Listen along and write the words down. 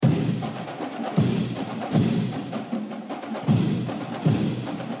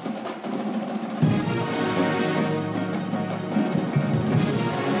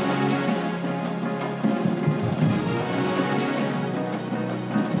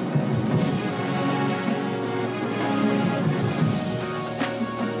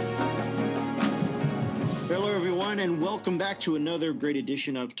Welcome back to another great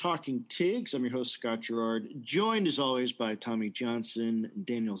edition of Talking Tigs. I'm your host, Scott Gerard, joined as always by Tommy Johnson and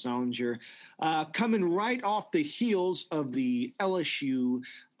Daniel Zollinger. Coming right off the heels of the LSU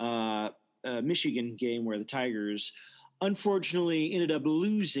Michigan game where the Tigers unfortunately ended up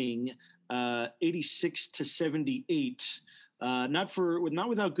losing 86-78. Not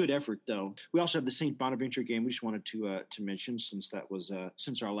without good effort, though. We also have the St. Bonaventure game we just wanted to mention since that was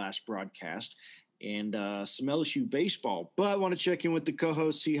since our last broadcast. And some LSU baseball. But I want to check in with the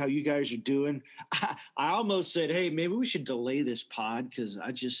co-hosts, see how you guys are doing. I almost said, hey, maybe we should delay this pod because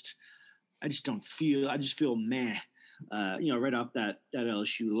I just feel meh, right off that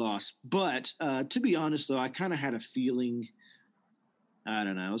LSU loss. But to be honest, though, I kind of had a feeling, I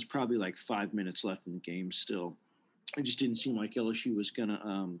don't know, it was probably like 5 minutes left in the game still. It just didn't seem like LSU was going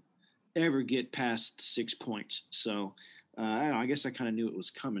to ever get past 6 points. So I guess I kind of knew it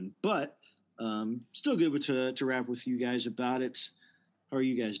was coming. But still good to wrap with you guys about it. How are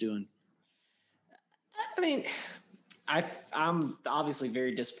you guys doing? I mean, I'm obviously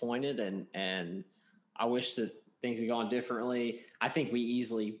very disappointed, and I wish that things had gone differently. I think we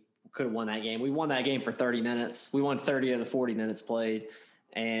easily could have won that game. We won that game for 30 minutes. We won 30 of the 40 minutes played,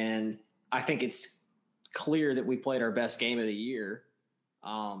 and I think it's clear that we played our best game of the year,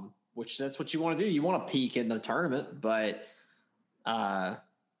 which that's what you want to do. You want to peak in the tournament, but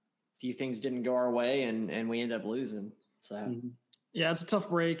few things didn't go our way and we ended up losing. So yeah, it's a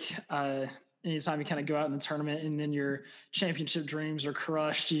tough break. Anytime you kind of go out in the tournament and then your championship dreams are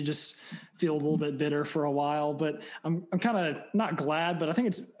crushed, you just feel a little bit bitter for a while. But I'm kind of not glad, but I think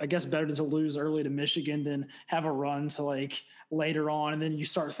it's, I guess, better to lose early to Michigan than have a run to like later on. And then you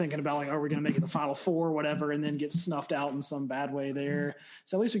start thinking about like, oh, we're going to make it the Final Four or whatever, and then get snuffed out in some bad way there.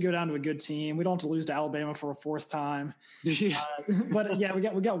 So at least we go down to a good team. We don't have to lose to Alabama for a fourth time. Yeah. But yeah, we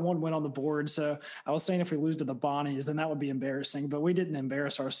got one win on the board. So I was saying if we lose to the Bonnies, then that would be embarrassing. But we didn't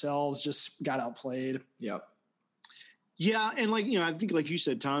embarrass ourselves, just got outplayed. Yep. Yeah, and I think like you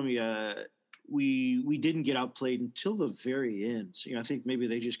said, Tommy, we didn't get outplayed until the very end. So, I think maybe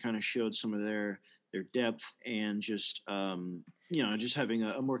they just kind of showed some of their depth and just just having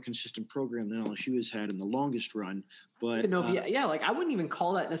a more consistent program than LSU has had in the longest run. But I wouldn't even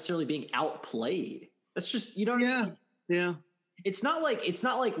call that necessarily being outplayed. That's just yeah. It's not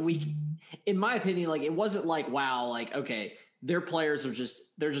like we, in my opinion, like it wasn't like, wow, like, okay, their players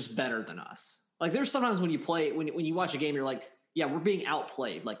they're just better than us. Like there's sometimes when you play, when you watch a game, you're like, yeah, we're being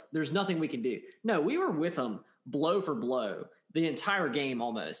outplayed. Like there's nothing we can do. No, we were with them blow for blow the entire game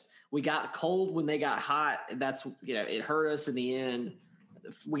almost. We got cold when they got hot. That's, it hurt us in the end.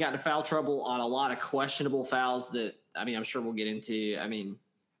 We got into foul trouble on a lot of questionable fouls that, I'm sure we'll get into. I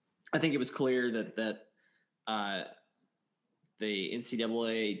think it was clear that the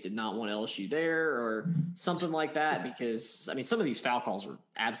NCAA did not want LSU there or something like that, because some of these foul calls were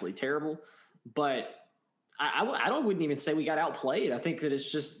absolutely terrible, but I wouldn't even say we got outplayed. I think that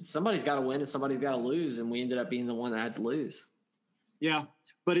it's just somebody's got to win and somebody's got to lose, and we ended up being the one that had to lose. Yeah,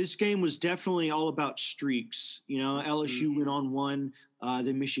 but his game was definitely all about streaks. LSU went on one,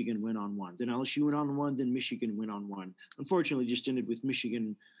 then Michigan went on one. Then LSU went on one, then Michigan went on one. Unfortunately, just ended with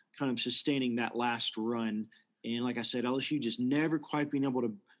Michigan kind of sustaining that last run. And like I said, LSU just never quite being able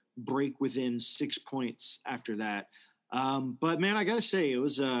to break within 6 points after that. But man, I gotta say, it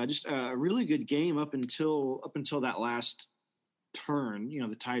was just a really good game up until that last turn.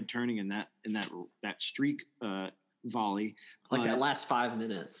 The tide turning in that streak volley, like that last 5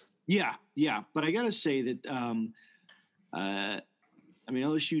 minutes. Yeah. But I gotta say that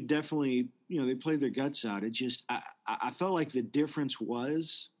LSU definitely they played their guts out. It just I felt like the difference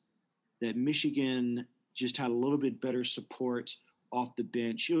was that Michigan just had a little bit better support off the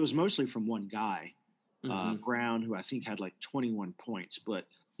bench. It was mostly from one guy, Brown, who I think had like 21 points. But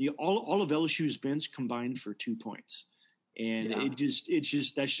all of LSU's bench combined for 2 points, and it's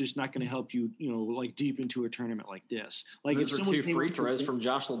just that's just not going to help you, like deep into a tournament like this. Like those if are 2 free throws from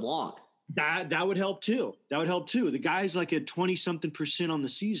Josh LeBlanc. That would help too. The guy's like at 20-something% on the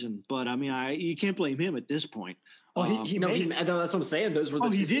season, but you can't blame him at this point. Well, he made. No, that's what I'm saying. Those were the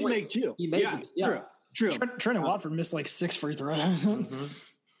 2 he did points. make 2. He made True. Trendon Watford missed like 6 free throws.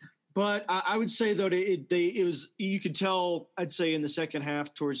 But I would say though it was, you could tell, I'd say in the second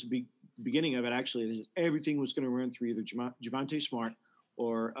half towards the beginning of it, actually everything was going to run through either Javonte Smart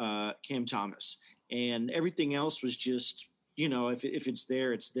or Cam Thomas, and everything else was just if it's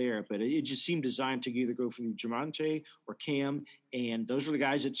there, it's there. But it just seemed designed to either go from Javonte or Cam, and those were the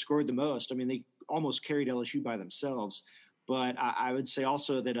guys that scored the most. They almost carried LSU by themselves. But I would say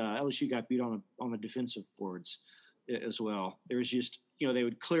also that LSU got beat on the defensive boards as well. There was just, they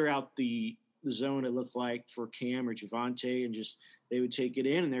would clear out the the zone, it looked like, for Cam or Javonte, and just they would take it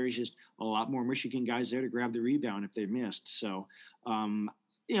in, and there was just a lot more Michigan guys there to grab the rebound if they missed. So,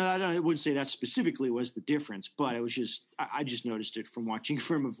 I wouldn't say that specifically was the difference, but it was just I just noticed it from watching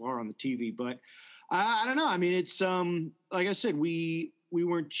from afar on the TV. But I don't know. I mean, it's like I said, we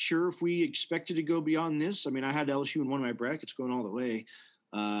weren't sure if we expected to go beyond this. I mean, I had LSU in one of my brackets going all the way.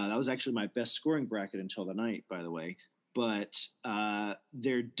 That was actually my best scoring bracket until the night, by the way. But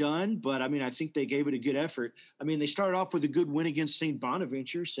they're done. But, I mean, I think they gave it a good effort. I mean, they started off with a good win against St.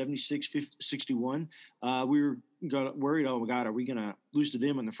 Bonaventure, 76-61. We were worried, oh, my God, are we going to lose to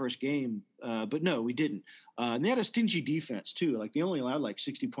them in the first game? But, no, we didn't. And they had a stingy defense, too. Like, they only allowed,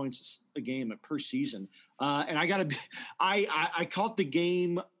 60 points a game per season. And I got to be – I caught the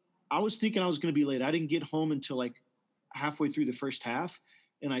game. I was thinking I was going to be late. I didn't get home until, halfway through the first half.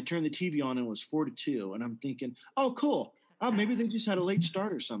 And I turned the TV on and it was 4-2. And I'm thinking, oh, cool. Oh, maybe they just had a late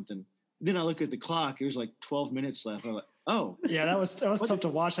start or something. Then I look at the clock. There's 12 minutes left. I'm like, oh. Yeah, that was tough to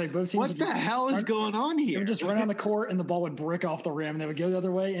watch. Both teams. What the hell is going on here? They would just run on the court and the ball would brick off the rim. And they would go the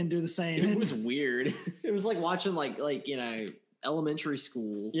other way and do the same. It was weird. It was like watching elementary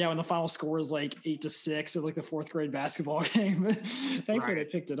school. Yeah, when the final score is 8-6 at the fourth grade basketball game. Thankfully, They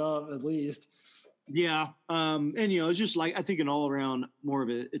picked it up at least. Yeah. And, it's just I think an all around more of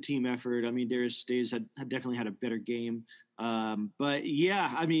a team effort. I mean, Darius Stays had definitely had a better game. But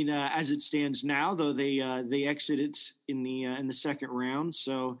yeah, I mean, as it stands now, though, they exited in the second round.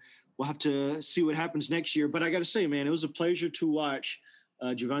 So we'll have to see what happens next year. But I got to say, man, it was a pleasure to watch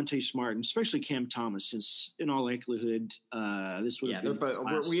Javonte Smart, and especially Cam Thomas, since in all likelihood, this would have been they're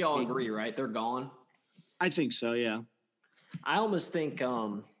both, we all agree, right? They're gone. I think so. Yeah. I almost think,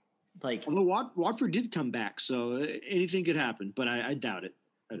 although Watford did come back, so anything could happen, but I doubt it.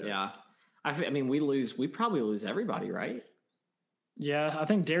 Yeah. I mean, we probably lose everybody, right? Yeah, I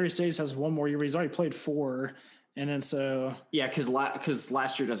think Darius Days has one more year, but he's already played 4. And then so. Yeah, because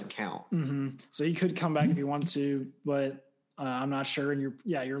last year doesn't count. Mm-hmm. So he could come back if he wanted to, but I'm not sure. And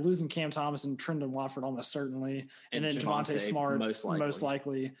you're losing Cam Thomas and Trendon Watford almost certainly. And then Javonte Smart most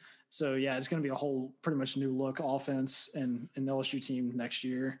likely. So yeah, it's going to be a whole pretty much new look offense and an LSU team next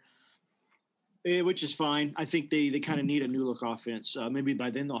year. Which is fine. I think they kind of need a new look offense. Maybe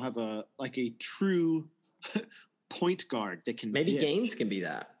by then they'll have a true point guard that can. Maybe Gaines can be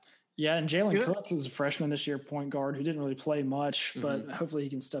that. Yeah, and Jalen Cook was a freshman this year, point guard, who didn't really play much, but hopefully he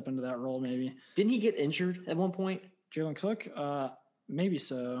can step into that role. Maybe didn't he get injured at one point? Jalen Cook, maybe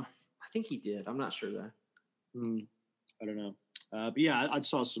so. I think he did. I'm not sure though. I don't know. But yeah, I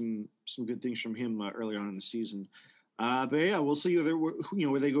saw some good things from him early on in the season. But yeah, we'll see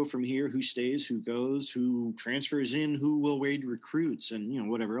where they go from here, who stays, who goes, who transfers in, who Will Wade recruits,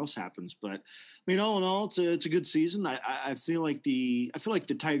 and whatever else happens. But I mean, all in all, it's a good season. I feel like the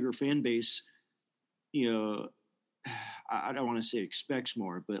Tiger fan base, I don't want to say expects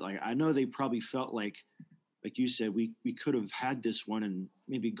more, but I know they probably felt like you said, we could have had this one and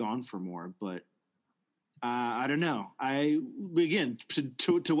maybe gone for more, but. I don't know. Again,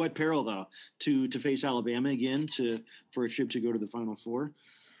 to what peril though? To face Alabama again for a trip to go to the Final Four.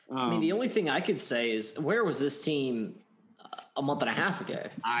 I mean, the only thing I could say is, where was this team a month and a half ago?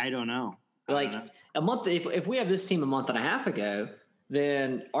 I don't know. A month. If we have this team a month and a half ago,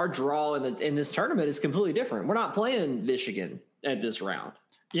 then our draw in this tournament is completely different. We're not playing Michigan at this round.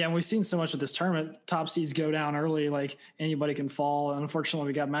 Yeah, and we've seen so much with this tournament. Top seeds go down early, anybody can fall. Unfortunately,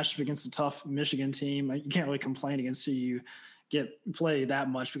 we got matched up against a tough Michigan team. You can't really complain against who you play that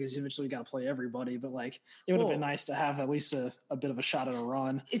much, because eventually you got to play everybody. But it would have been nice to have at least a bit of a shot at a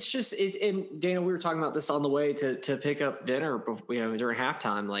run. It's just and Dana, we were talking about this on the way to pick up dinner, during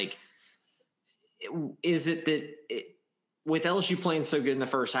halftime. Is it that with LSU playing so good in the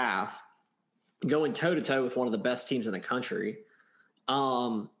first half, going toe to toe with one of the best teams in the country?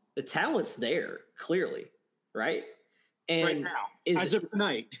 The talent's there clearly, right? And right now, as of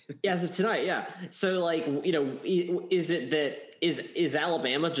tonight. As of tonight, yeah. So is it that is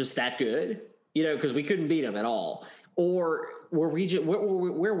Alabama just that good? Because we couldn't beat them at all, or were we?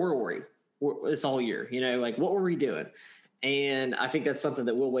 Where were we this all year? What were we doing? And I think that's something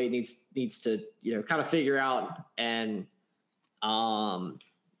that Will Wade needs to kind of figure out, and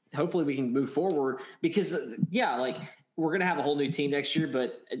hopefully we can move forward, because we're going to have a whole new team next year.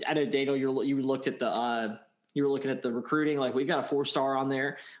 But I know, Daniel, you looked at you were looking at the recruiting. We've got a 4-star on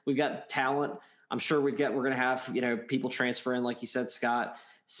there. We've got talent. I'm sure we're going to have, people transfer in, like you said, Scott.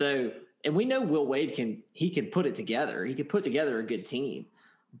 So, and we know Will Wade can put it together. He can put together a good team,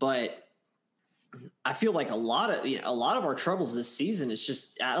 but I feel like a lot of our troubles this season is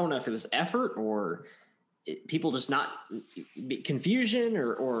just, I don't know if it was effort or people just not confusion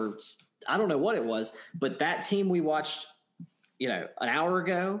or I don't know what it was, but that team we watched, an hour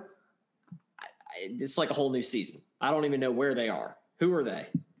ago, it's like a whole new season. I don't even know where they are. Who are they?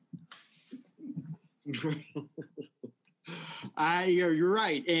 You're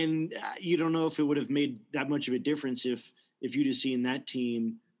right, and you don't know if it would have made that much of a difference if you'd have seen that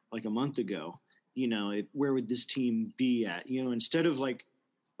team like a month ago. Where would this team be at? Instead of like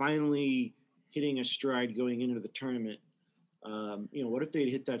finally hitting a stride going into the tournament, what if they'd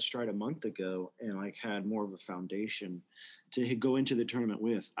hit that stride a month ago and like had more of a foundation to go into the tournament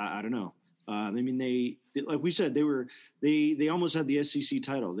with? I don't know. They like we said, they almost had the SEC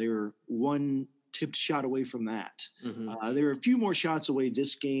title. They were one tipped shot away from that. Mm-hmm. They were a few more shots away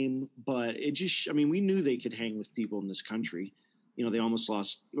this game, but we knew they could hang with people in this country. They almost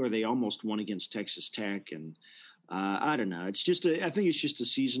lost, or they almost won against Texas Tech. And I don't know. I think it's just a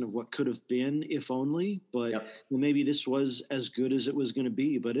season of what could have been, if only, but maybe this was as good as it was going to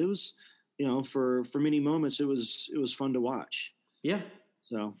be, but it was, for many moments, it was fun to watch. Yeah.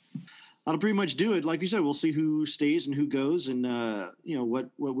 So that'll pretty much do it. Like you said, we'll see who stays and who goes, and what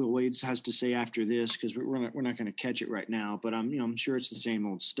Will Wade has to say after this, because we're not going to catch it right now. But I'm sure it's the same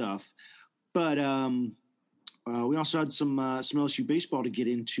old stuff. But we also had some LSU baseball to get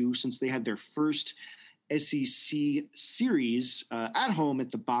into, since they had their first SEC series at home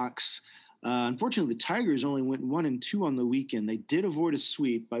at the Box. Unfortunately, the Tigers only went 1-2 on the weekend. They did avoid a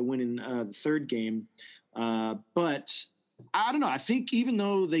sweep by winning the third game, but I don't know. I think even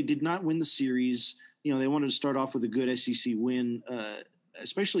though they did not win the series, they wanted to start off with a good SEC win,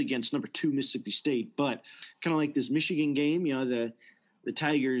 especially against number 2 Mississippi State. But kind of like this Michigan game, the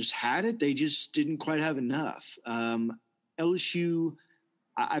Tigers had it. They just didn't quite have enough. LSU,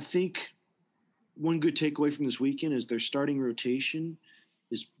 I think one good takeaway from this weekend is their starting rotation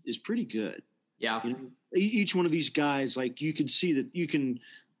is pretty good. Yeah. Each one of these guys, like you could see that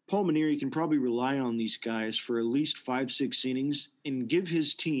Paul Mainieri can probably rely on these guys for at least 5-6 innings and give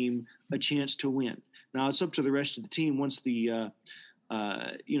his team a chance to win. Now it's up to the rest of the team once the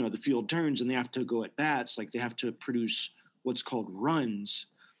field turns and they have to go at bats, like they have to produce what's called runs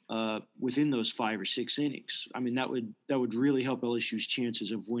within those 5 or 6 innings. That would really help LSU's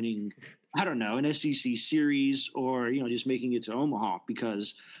chances of winning, I don't know, an SEC series or, just making it to Omaha.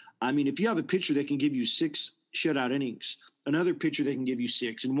 Because, if you have a pitcher that can give you 6 shutout innings, another pitcher that can give you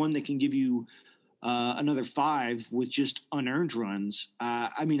 6, and one that can give you another 5 with just unearned runs,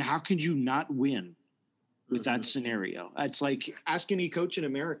 how can you not win with that scenario? It's like ask any coach in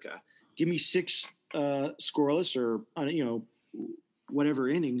America, give me 6 scoreless or, whatever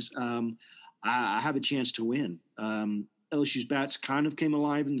innings, I have a chance to win. LSU's bats kind of came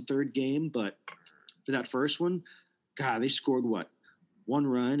alive in the third game, but for that first one, God, they scored 1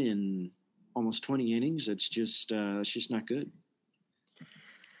 run in almost 20 innings. It's just not good.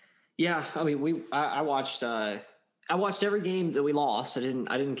 Yeah. I watched every game that we lost. I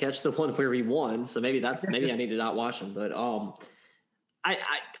didn't catch the one where we won. So maybe I need to not watch them, but,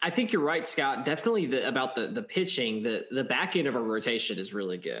 I think you're right, Scott. Definitely about the pitching, the back end of our rotation is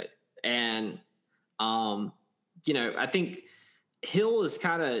really good. And, I think Hill is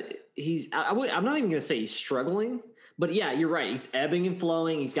kind of, I'm not even going to say he's struggling, but yeah, you're right. He's ebbing and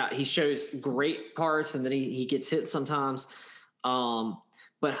flowing. He shows great parts and then he gets hit sometimes.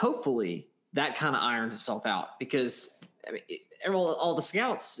 But hopefully that kind of irons itself out, because all the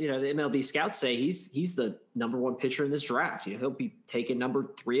scouts, the MLB scouts say he's the number 1 pitcher in this draft. He'll be taken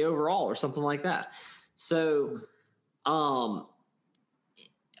number 3 overall or something like that. So,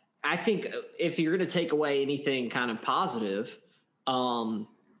 I think if you're going to take away anything kind of positive,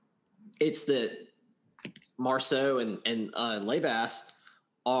 it's that Marceau and Leibas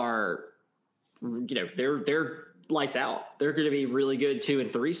are, they're lights out. They're going to be really good 2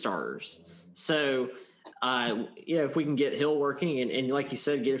 and 3 starters. So, if we can get Hill working and like you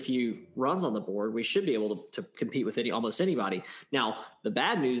said, get a few runs on the board, we should be able to compete with almost anybody. Now, the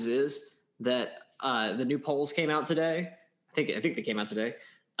bad news is that the new polls came out today. I think they came out today.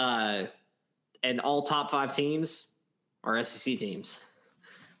 And all top 5 teams are SEC teams.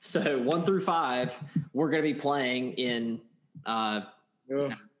 So 1 through 5, we're going to be playing in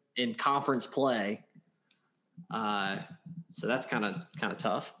conference play. So that's kind of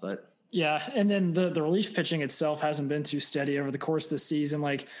tough, but. Yeah, and then the relief pitching itself hasn't been too steady over the course of the season.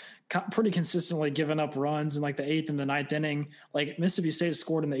 Like pretty consistently giving up runs in like the 8th and the 9th inning. Like Mississippi State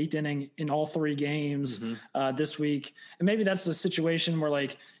scored in the 8th inning in all 3 games this week, and maybe that's a situation where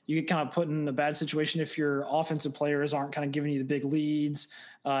like you get kind of put in a bad situation if your offensive players aren't kind of giving you the big leads,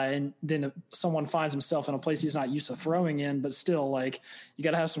 and then someone finds himself in a place he's not used to throwing in. But still, like you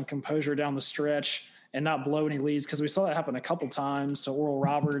got to have some composure down the stretch. and not blow any leads, because we saw that happen a couple times to Oral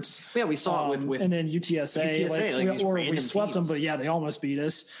Roberts. Yeah, we saw it with and then UTSA, we swept them, but yeah, they almost beat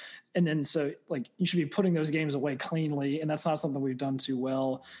us. And then so like you should be putting those games away cleanly, and that's not something we've done too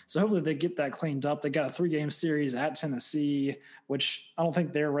well. So hopefully they get that cleaned up. They got a 3-game series at Tennessee, which I don't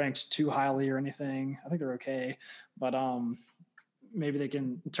think they're ranked too highly or anything. I think they're okay, but maybe they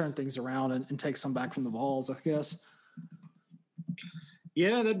can turn things around and take some back from the Vols, I guess.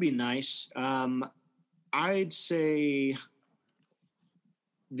 Yeah, that'd be nice. I'd say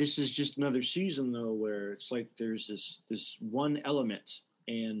this is just another season though, where it's like there's this one element,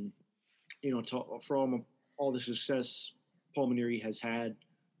 and for all the success Paul Mainieri has had,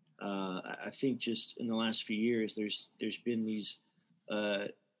 I think just in the last few years, there's been these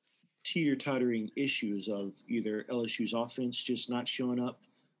teeter-tottering issues of either LSU's offense just not showing up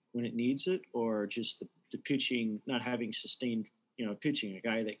when it needs it, or just the pitching not having sustained, pitching, a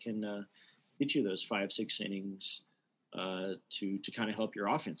guy that can get you those 5-6 innings to kind of help your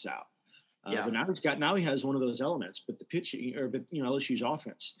offense out. But now he has one of those elements, but the pitching, LSU's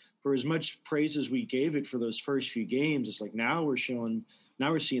offense, for as much praise as we gave it for those first few games, it's like now we're seeing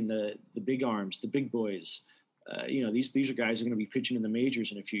the big arms, the big boys. These are guys who are going to be pitching in the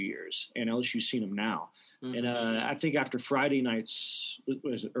majors in a few years, and LSU's seen them now. Mm-hmm. And I think after Friday nights,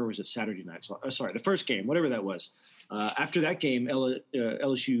 was it Saturday nights? Sorry, the first game, whatever that was. After that game,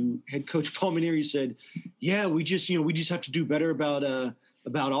 LSU head coach Paul Mainieri said, "Yeah, we just have to do better about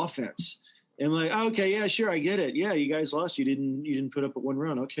offense." And I'm like, oh, okay, yeah, sure, I get it. Yeah, you guys lost. You didn't put up a 1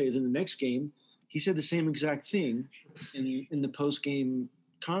 run. Okay, then the next game, he said the same exact thing in the post game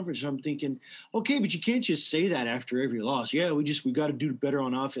conference. I'm thinking, okay, but you can't just say that after every loss. Yeah, we got to do better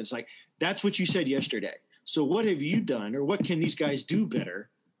on offense. Like, that's what you said yesterday. So what have you done, or what can these guys do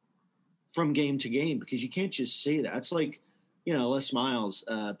better from game to game? Because you can't just say that. It's like, Les Miles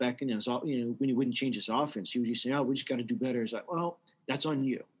back in when he wouldn't change his offense, he would just say, "Oh, we just got to do better." It's like, well, that's on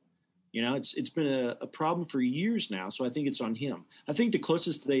you. It's been a problem for years now, so I think it's on him. I think the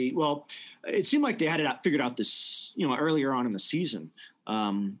closest it seemed like they had it figured out this, earlier on in the season,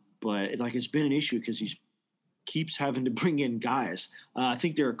 but it's been an issue because he keeps having to bring in guys. I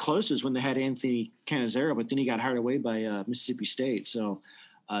think they were closest when they had Anthony Cannizaro, but then he got hired away by Mississippi State, so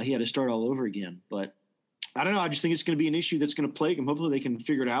he had to start all over again. But I don't know. I just think it's going to be an issue that's going to plague him. Hopefully they can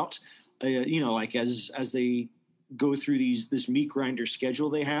figure it out, as they go through this meat grinder schedule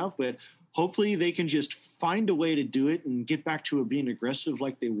they have, but hopefully they can just find a way to do it and get back to being aggressive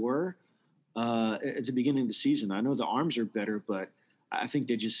like they were at the beginning of the season. I know the arms are better, but I think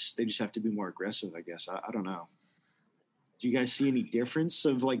they just have to be more aggressive, I guess. I don't know. Do you guys see any difference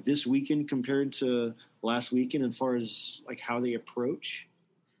of this weekend compared to last weekend as far as how they approach?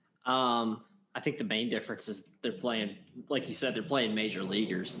 I think the main difference is they're playing, like you said, they're playing major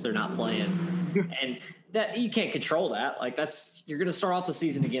leaguers. They're not playing, and that you can't control that. You're going to start off the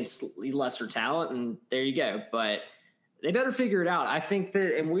season against lesser talent, and there you go. But they better figure it out. I think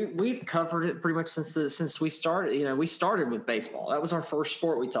that, and we've covered it pretty much since we started. We started with baseball. That was our first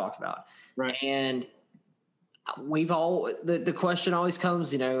sport we talked about, right? And the question always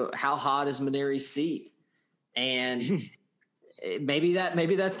comes, how hot is Mainieri's seat, and. Maybe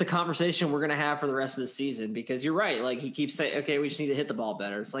that's the conversation we're going to have for the rest of the season, because you're right. He keeps saying, okay, we just need to hit the ball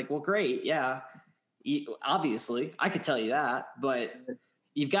better. It's like, well, great. Yeah. Obviously I could tell you that, but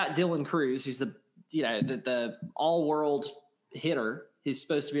you've got Dylan Cruz, who's the all world hitter. He's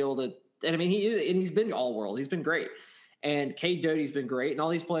supposed to be able to, and I mean, he's been all world. He's been great. And Cade Doty's been great. And all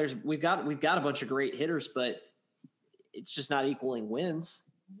these players, we've got a bunch of great hitters, but it's just not equaling wins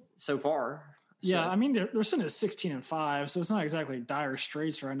so far. Yeah, I mean, they're sitting at 16-5, so it's not exactly dire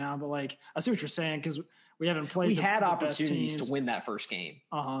straits right now. But I see what you're saying, because we haven't played. We had opportunities to win that first game.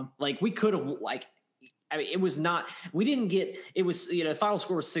 We could have. It was not. We didn't get. It was the final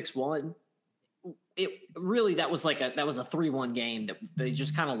score was 6-1. It really that was a 3-1 game that they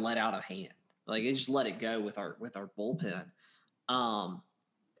just kind of let out of hand. They just let it go with our bullpen. I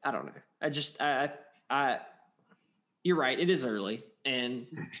don't know. I you're right. It is early. And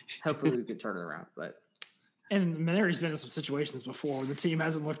hopefully we could turn it around. And Mainieri's been in some situations before. The team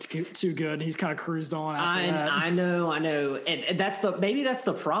hasn't looked too good. And he's kind of cruised on after that. I know. And maybe that's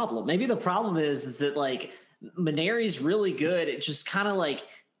the problem. Maybe the problem is that Mainieri's really good at just kind of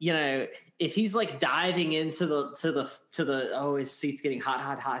if he's diving into the his seat's getting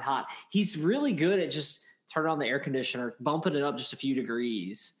hot. He's really good at just turning on the air conditioner, bumping it up just a few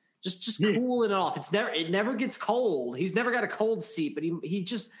degrees. Just cooling it off. It never gets cold. He's never got a cold seat, but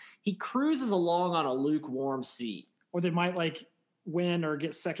he cruises along on a lukewarm seat. Or they might win or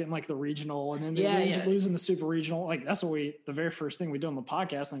get second the regional, and then they lose in the super regional. That's what the very first thing we did on the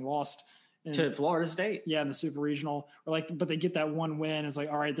podcast, and they lost to Florida State. Yeah, in the super regional, or like, but they get that one win. It's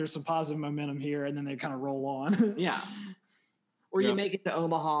like, all right, there's some positive momentum here, and then they kind of roll on. Yeah. Or you make it to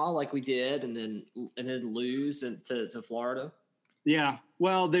Omaha like we did, and then lose to Florida. Yeah.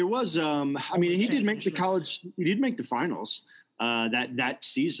 Well, there was. I mean, he did make the college. He did make the finals that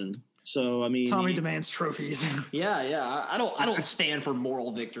season. So I mean, Tommy demands trophies. Yeah. I don't stand for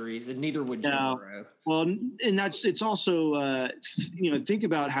moral victories, and neither would Joe Burrow. Well, and it's also think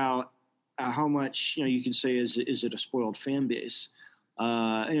about how much you can say is it a spoiled fan base.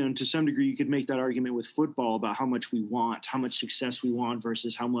 To some degree, you could make that argument with football about how much we want, how much success we want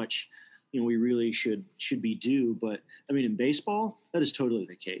versus how much we really should be due. But I mean, in baseball, that is totally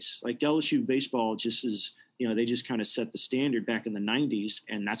the case. Like LSU baseball just is. They just kind of set the standard back in the 90s,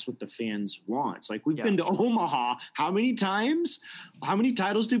 and that's what the fans want. It's like, we've been to Omaha. How many times? How many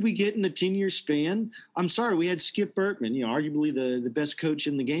titles did we get in a 10-year span? I'm sorry, we had Skip Bertman, arguably the best coach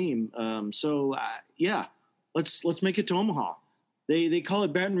in the game. Let's make it to Omaha. They call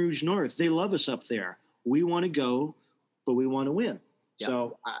it Baton Rouge North. They love us up there. We want to go, but we want to win. Yeah.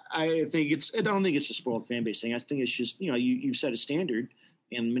 So I think I don't think it's a spoiled fan base thing. I think it's just, you've set a standard.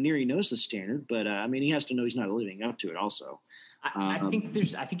 And Mainieri knows the standard, but I mean, he has to know he's not living up to it. Also, I think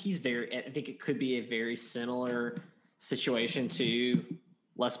it could be a very similar situation to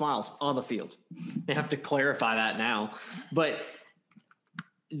Les Miles on the field. They have to clarify that now, but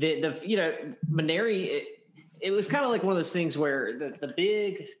the Mainieri, it was kind of like one of those things where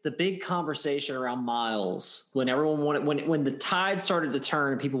the big conversation around Miles when everyone wanted when the tide started to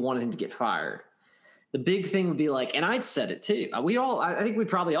turn and people wanted him to get fired. The big thing would be like, and I'd said it too. I think we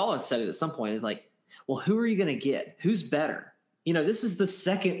probably all have said it at some point. It's like, well, who are you going to get? Who's better? This is the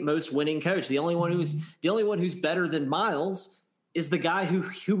second most winning coach. The only one who's better than Miles is the guy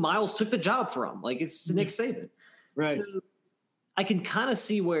who Miles took the job from. Like, it's Nick Saban. Right. So I can kind of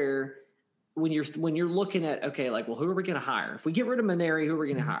see where when you're looking at, okay, like, well, who are we going to hire? If we get rid of Mainieri, who are we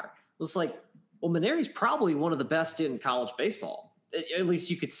going to hire? It's like, well, Mainieri's probably one of the best in college baseball. At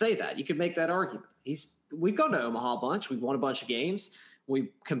least you could say that. You could make that argument. We've gone to Omaha a bunch. We've won a bunch of games. He's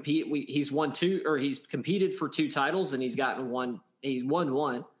competed for 2 titles, and he's gotten one. He won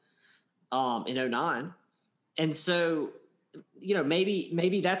one in 2009. And so,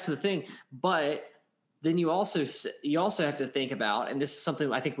 maybe that's the thing. But then you also have to think about, and this is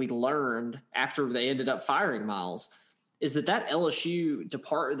something I think we learned after they ended up firing Miles, is that LSU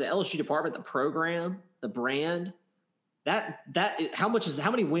department, the program, the brand, how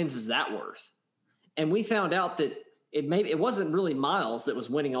many wins is that worth? And we found out that it wasn't really Miles that was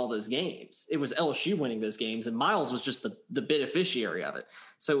winning all those games. It was LSU winning those games, and Miles was just the beneficiary of it.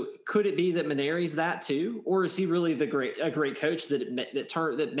 So could it be that Mainieri's that too, or is he really a great coach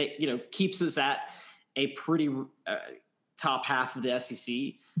that keeps us at a pretty top half of the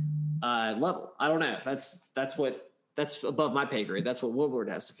SEC level? I don't know. That's above my pay grade. That's what Woodward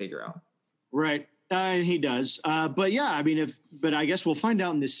has to figure out. Right. And he does. But yeah, I mean, but I guess we'll find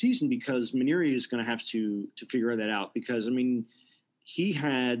out in this season because Mainieri is going to have to figure that out because, I mean, he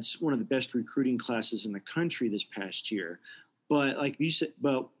had one of the best recruiting classes in the country this past year. But like you said,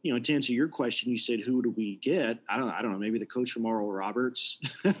 to answer your question, you said, who do we get? I don't know. Maybe the coach from Oral Roberts.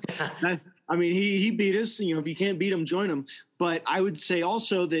 I mean, he beat us. If you can't beat him, join him. But I would say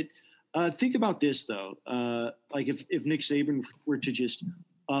also that think about this, though. Like if Nick Saban were to just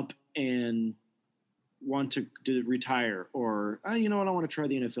up and want to retire or, I want to try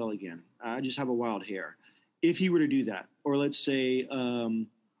the NFL again. I just have a wild hair. If he were to do that, or let's say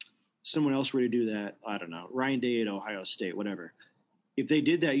someone else were to do that, I don't know, Ryan Day at Ohio State, whatever. If they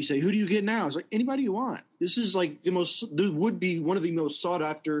did that, you say, who do you get now? It's like anybody you want. This is like would be one of the most sought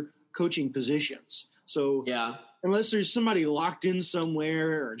after coaching positions. So yeah, unless there's somebody locked in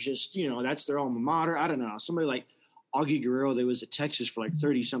somewhere or just, that's their alma mater. I don't know. Somebody like Augie Guerrero that was at Texas for like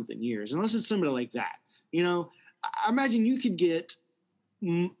 30 something years, unless it's somebody like that. I imagine you could get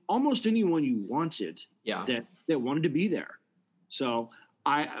almost anyone you wanted that wanted to be there. So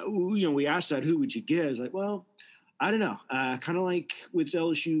we asked that, who would you get? It's like, well, I don't know. Kind of like with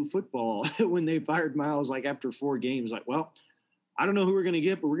LSU football when they fired Miles, like after 4 games, like, well, I don't know who we're going to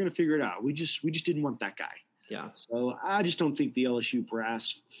get, but we're going to figure it out. We just didn't want that guy. Yeah. So I just don't think the LSU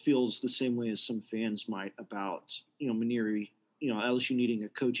brass feels the same way as some fans might about, Mainieri, LSU needing a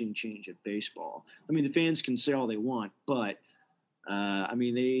coaching change at baseball. I mean, the fans can say all they want, but I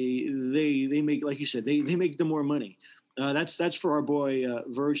mean, they make, like you said, they make the more money. That's for our boy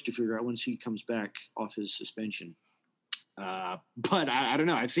Verge to figure out once he comes back off his suspension. But I don't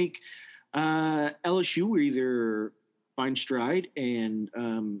know. I think LSU will either find stride and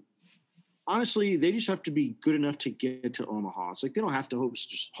honestly, they just have to be good enough to get to Omaha. It's like they don't have to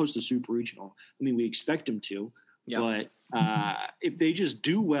host a super regional. I mean, we expect them to, but if they just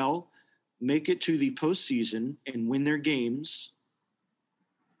do well, make it to the postseason and win their games,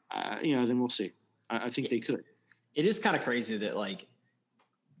 then we'll see. I think they could. It is kind of crazy that like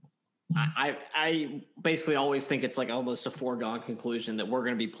I basically always think it's like almost a foregone conclusion that we're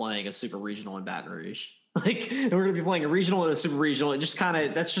going to be playing a super regional in Baton Rouge. Like we're going to be playing a regional and a super regional.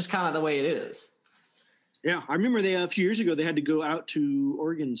 That's just kind of the way it is. Yeah, I remember a few years ago they had to go out to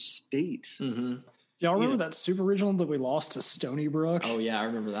Oregon State. Mm-hmm. Y'all remember that super regional that we lost to Stony Brook? Oh yeah, I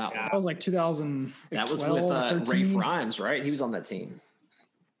remember that one. That was like 2012. That was with Rafe Rhymes, right? He was on that team.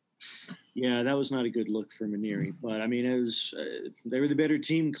 Yeah, that was not a good look for Maneri, but I mean, it was they were the better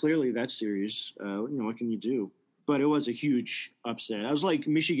team clearly that series. What can you do? But it was a huge upset. It was like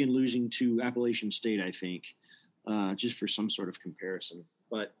Michigan losing to Appalachian State, I think, just for some sort of comparison.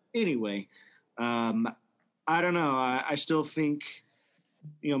 But anyway, I don't know. I still think,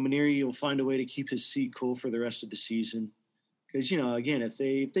 Maneri will find a way to keep his seat cool for the rest of the season. Because, again, if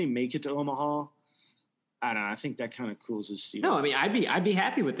they make it to Omaha, I don't know. I think that kind of cools his seat. No, I mean, I'd be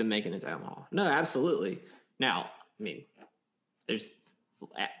happy with them making it to Omaha. No, absolutely. Now, I mean, there's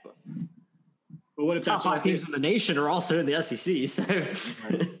but what if top 5 teams in the nation are also in the SEC. So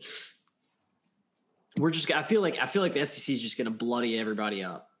I feel like the SEC is just going to bloody everybody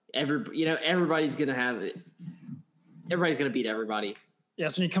up. Everybody's going to beat everybody.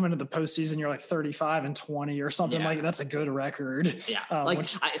 Yes, when you come into the postseason, you're like 35-20 or something like that's a good record. Yeah,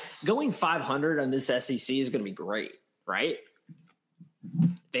 going 500 on this SEC is going to be great, right?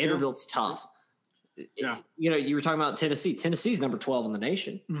 Vanderbilt's tough. Yeah, you were talking about Tennessee. Tennessee's number 12 in the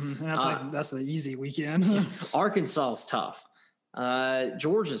nation. Mm-hmm. And that's the easy weekend. Arkansas's tough.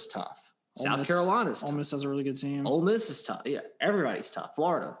 Georgia's tough. South Carolina's tough. Ole Miss has a really good team. Ole Miss is tough. Yeah, everybody's tough.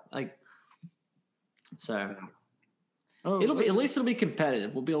 Florida, so. It'll be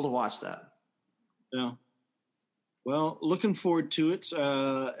competitive. We'll be able to watch that. Yeah. Well, looking forward to it.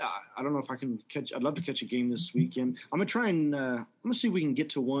 I don't know if I can I'd love to catch a game this weekend. I'm gonna try and I'm gonna see if we can get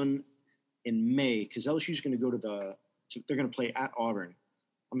to one in May because LSU's going to go they're going to play at Auburn.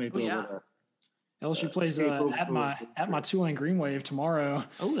 I'm going to be able to. LSU plays at my Tulane Green Wave tomorrow.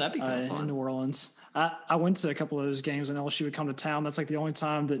 Oh, that'd be kind of fun in New Orleans. I went to a couple of those games when LSU would come to town. That's like the only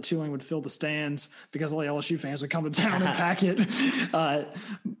time that Tulane would fill the stands because all the LSU fans would come to town and pack it.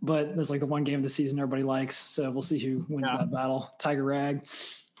 But that's like the one game of the season everybody likes. So we'll see who wins that battle. Tiger Rag.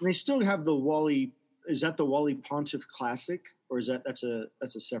 And they still have the Wally. Is that the Wally Pontiff Classic, or is that's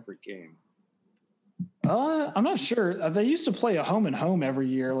a separate game? I'm not sure. They used to play a home and home every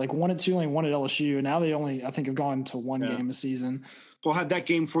year, like one at Tulane, one at LSU. And now they only, I think, have gone to one game a season. We'll have that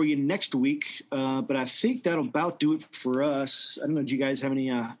game for you next week. But I think that'll about do it for us. I don't know. Do you guys have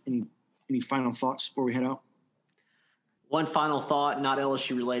any final thoughts before we head out? One final thought, not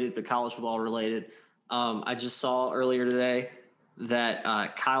LSU related, but college football related. I just saw earlier today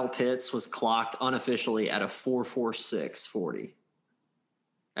that Kyle Pitts was clocked unofficially at a 4.46 40.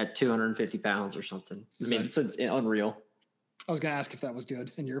 At 250 pounds or something. It's unreal. I was going to ask if that was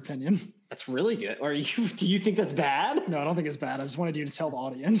good, in your opinion. That's really good. Do you think that's bad? No, I don't think it's bad. I just wanted you to tell the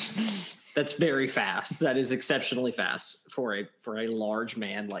audience. That's very fast. That is exceptionally fast for a large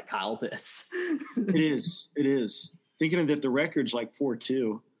man like Kyle Pitts. It is. Thinking that the record's like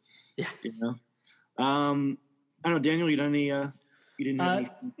 4.2. Yeah. I don't know, Daniel, you done any you didn't have any?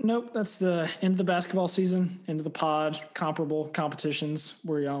 Nope, that's the end of the basketball season, end of the pod, comparable competitions.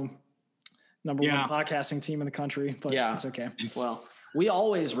 We're number one podcasting team in the country, but it's okay. Well, we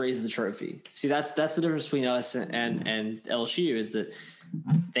always raise the trophy. See, that's the difference between us and LSU is that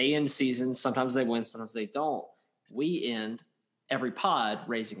they end seasons. Sometimes they win, sometimes they don't. We end every pod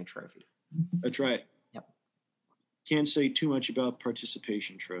raising a trophy. That's right. Yep. Can't say too much about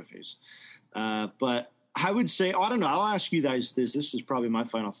participation trophies, but I would say, I don't know. I'll ask you guys this. This is probably my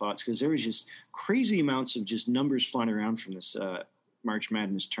final thoughts because there was just crazy amounts of just numbers flying around from this March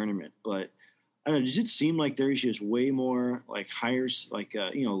Madness tournament. But I don't know. Does it seem like there's just way more like higher, like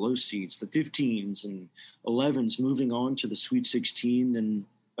low seeds, the 15s and 11s moving on to the Sweet 16 than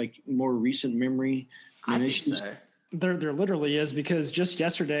like more recent memory? I think so. There literally is, because just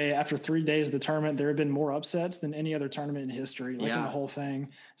yesterday, after 3 days of the tournament, there have been more upsets than any other tournament in history, in the whole thing.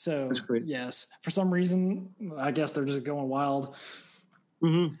 So, yes, for some reason, I guess they're just going wild.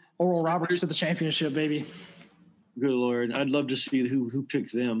 Mm-hmm. Oral Roberts to the championship, baby. Good Lord. I'd love to see who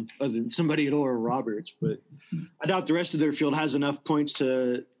picks them other than somebody at Oral Roberts, but I doubt the rest of their field has enough points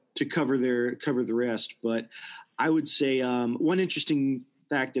to cover the rest. But I would say one interesting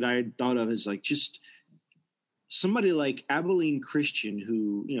fact that I had thought of is like just somebody like Abilene Christian,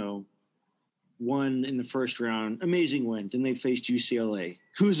 who, won in the first round. Amazing win. Then they faced UCLA,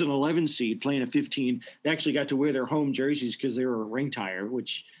 who's an 11 seed playing a 15. They actually got to wear their home jerseys because they were ranked higher,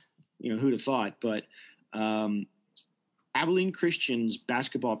 which, who'd have thought. But Abilene Christian's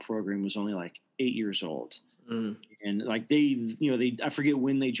basketball program was only like 8 years old. Mm. And like they I forget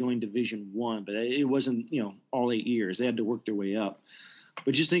when they joined Division I, but it wasn't, all 8 years. They had to work their way up.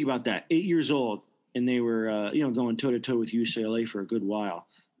 But just think about that. 8 years old, and they were, going toe-to-toe with UCLA for a good while.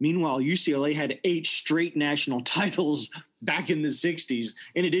 Meanwhile, UCLA had 8 straight national titles back in the 60s,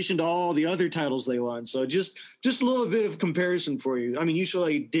 in addition to all the other titles they won. So just a little bit of comparison for you. I mean,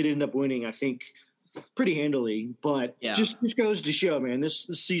 UCLA did end up winning, I think, pretty handily, but just goes to show, man, this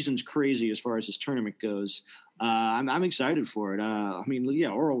season's crazy as far as this tournament goes. I'm excited for it.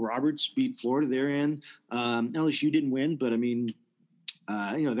 Oral Roberts beat Florida therein. LSU didn't win, but I mean,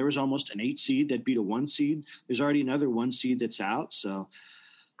 there was almost an 8 seed that beat a 1 seed. There's already another 1 seed that's out. So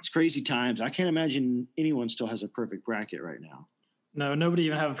it's crazy times. I can't imagine anyone still has a perfect bracket right now. No, nobody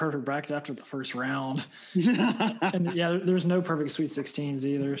even have a perfect bracket after the first round. And there's no perfect Sweet 16s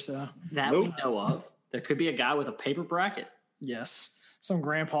either. So that we know of. There could be a guy with a paper bracket. Yes. Some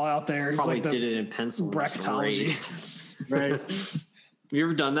grandpa out there. Probably like did it in pencil. Bracketology. Right. Have you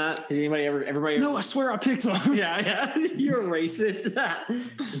ever done that? Has everybody? No, I swear I picked them. Yeah. You erased it.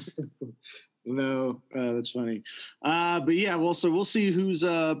 No, that's funny. But yeah, so we'll see whose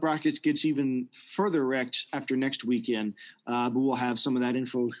bracket gets even further wrecked after next weekend. But we'll have some of that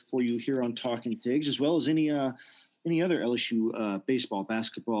info for you here on Talking Tigs, as well as any other LSU baseball,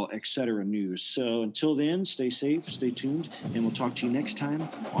 basketball, etc. news. So until then, stay safe, stay tuned, and we'll talk to you next time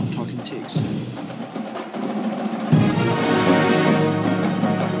on Talking Tigs.